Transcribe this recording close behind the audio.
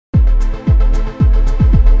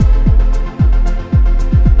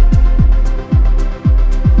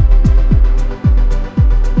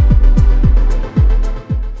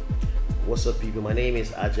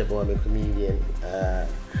Ajebo. I'm a comedian.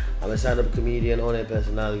 I'm a stand-up comedian, on-air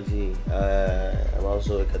personality. I'm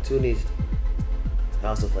also a cartoonist.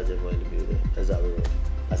 House of Ajebo in the building. That's how we roll.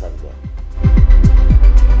 That's how we go.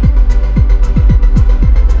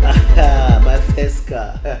 My first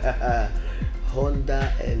car.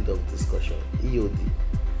 Honda, end of discussion. EOD.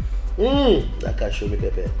 That car showed me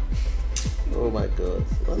Pepe. Oh my god.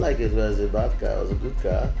 Not like it was a bad car, it was a good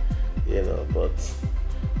car, but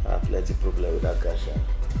I have plenty problem with that car.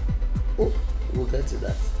 Oh, we'll get to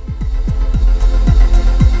that.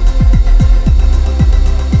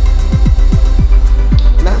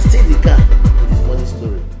 Now still the car. It is a funny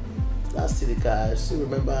story. That's still the car. I still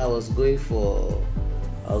remember I was going for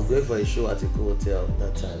a show at a hotel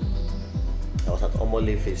that time. I was at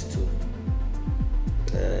Omole Phase 2.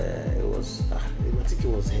 I think it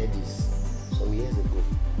was Hedis some years ago.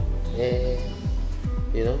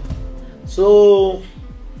 So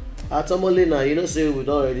at Omole now, say we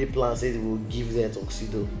don't already plan, say we'll give them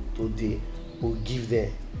tuxedo today. We'll give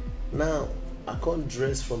them. Now I can't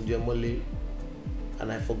dress from the Omole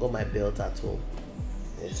and I forgot my belt at home.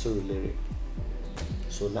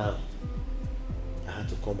 So now I had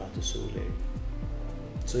to come back to Surulere.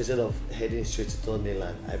 So instead of heading straight to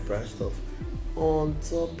Thornland, I branched off on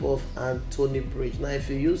top of Anthony Bridge. Now if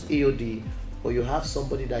you use EOD, or you have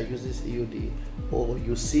somebody that uses EOD, or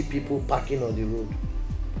you see people parking on the road,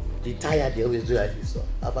 the tire they always do like this. So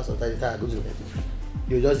after some time the tire goes like this.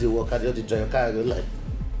 You just walk out, you just drive your car, go like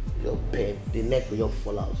your pain, the neck will just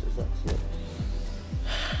fall out. So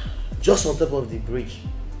just on top of the bridge.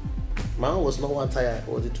 My own was not one tire,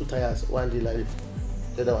 or the two tires, one did like this,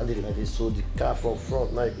 the other one did like this. So the car from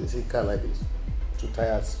front, now you can see the car like this. Two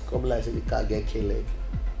tires, come like the car get killed.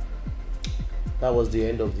 That was the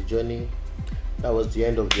end of the journey. That was the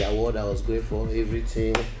end of the award I was going for.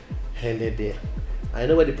 Everything ended there. I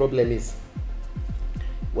know what the problem is.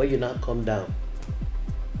 When you now come down,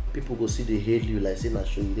 people go see they hail you like saying I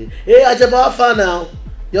show you. Hey Ajebo, how far now?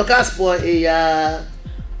 Your car spoil. Hey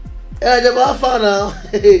Ajebo, how far now?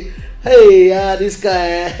 hey this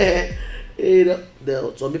guy.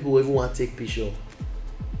 Some people even want to take picture.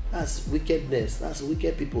 That's wickedness. That's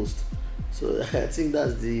wicked people. So I think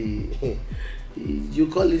that's the you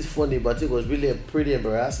call it funny, but it was really pretty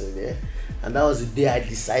embarrassing, yeah. And that was the day I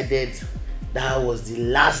decided that was the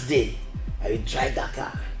last day I would drive that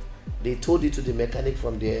car. They told it to the mechanic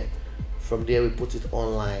from there. From there we put it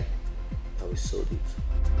online and we sold it.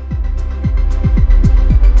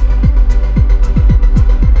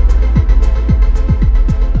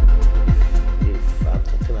 If I'm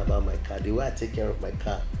talking about my car, the way I take care of my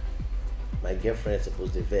car, my girlfriend is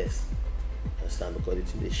supposed to vest. Understand? Because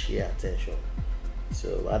it's in the sheer attention.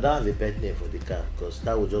 So I don't have a pet name for the car because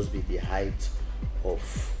that would just be the height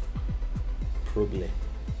of problem.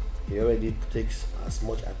 He already takes as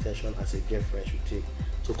much attention as a girlfriend should take.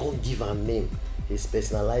 So can't give a name. He's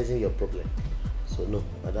personalizing your problem. So no,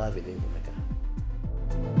 I don't have a name for my car.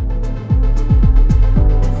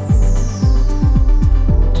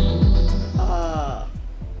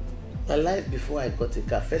 My life before I got a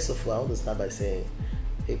car. First of all, I want to start by saying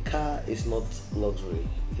a car is not luxury,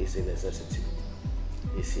 it's a necessity.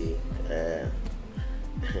 You see,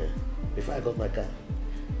 before I got my car,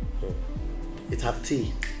 it have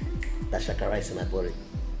tea that shaka rice in my body.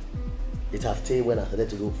 It have tea when I started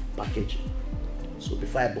to go package. So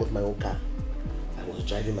before I bought my own car, I was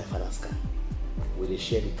driving my father's car. We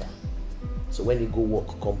share the car. So when he go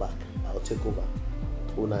work, come back, I'll take over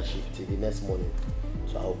ownership till the next morning.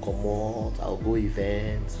 So I'll come out, I'll go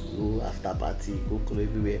events, go after party, go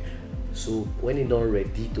everywhere. So when he done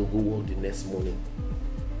ready to go work the next morning,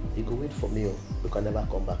 he go wait for me. You can never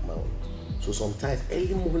come back my own. So sometimes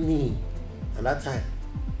early morning, and that time,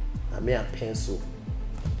 I made a pencil,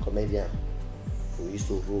 comedian, who used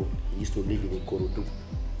to roll. He used to live in Ikorodu.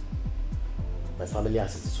 My family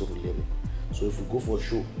has it so living. So if we go for a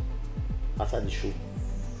show, after the show,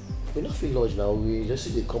 we not feel lodge now. We just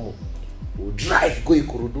see they come up. We'll drive go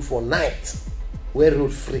Ikorodu for night, where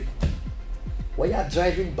road free. When you are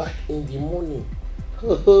driving back in the morning,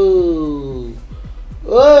 oh,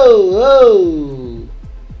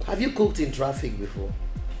 have you cooked in traffic before?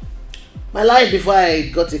 My life before I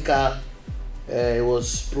got a car, it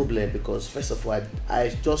was problem because first of all, I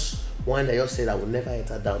just said I would never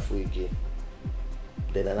enter Danfo again.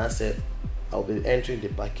 Then I said I'll be entering the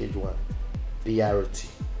package one, BRT.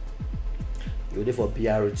 You're there for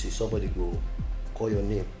BRT, somebody go call your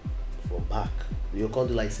name from back. You can't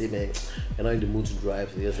do like say, man, you're not in the mood to drive,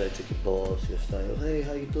 so you just like take a bus, you start, hey,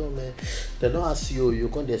 how you doing, man? They don't ask you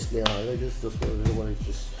can't explain how I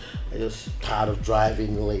just tired of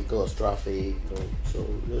driving Lagos traffic, so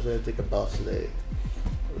you just like take a bus today.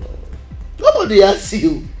 nobody asks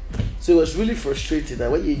you. So it was really frustrating.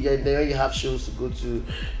 And when you have shows to go to,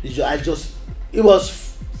 it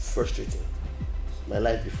was frustrating. My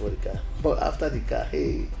life before the car, but after the car,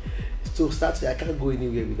 hey, so start. I can't go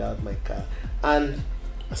anywhere without my car. And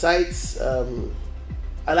besides,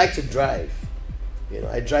 I like to drive.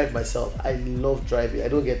 I drive myself. I love driving. I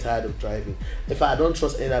don't get tired of driving. In fact, I don't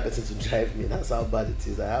trust any other person to drive me. That's how bad it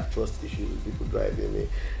is. I have trust issues with people driving me.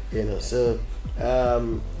 So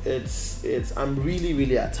it's I'm really,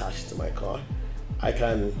 really attached to my car. I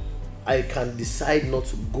can decide not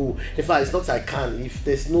to go. In fact, it's not I can. If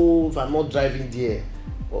I'm not driving there,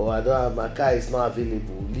 or I don't have my car is not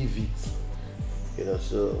available, leave it.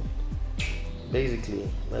 So basically,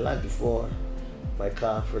 my life before my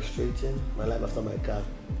car frustrating. My life after my car,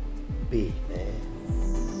 big, man.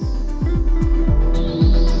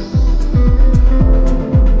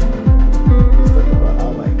 Let's talk about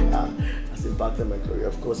how my car has impacted my career.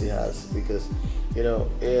 Of course, it has, because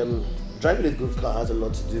driving a good car has a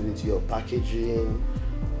lot to do with your packaging,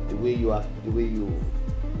 the way you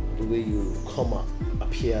come up,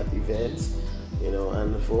 appear at events.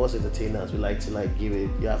 And for us entertainers, we like to give it.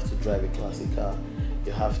 You have to drive a classic car.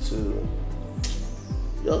 You have to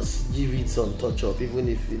just give it some touch up, even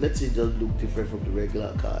if let's say it just look different from the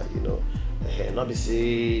regular car, not be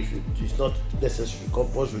safe. It's not necessary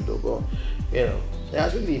compulsory though, but it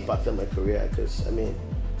has really impacted my career, because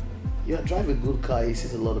you drive a good car, it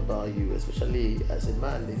says a lot about you, especially as a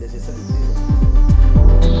man. There's a certain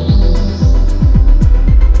thing.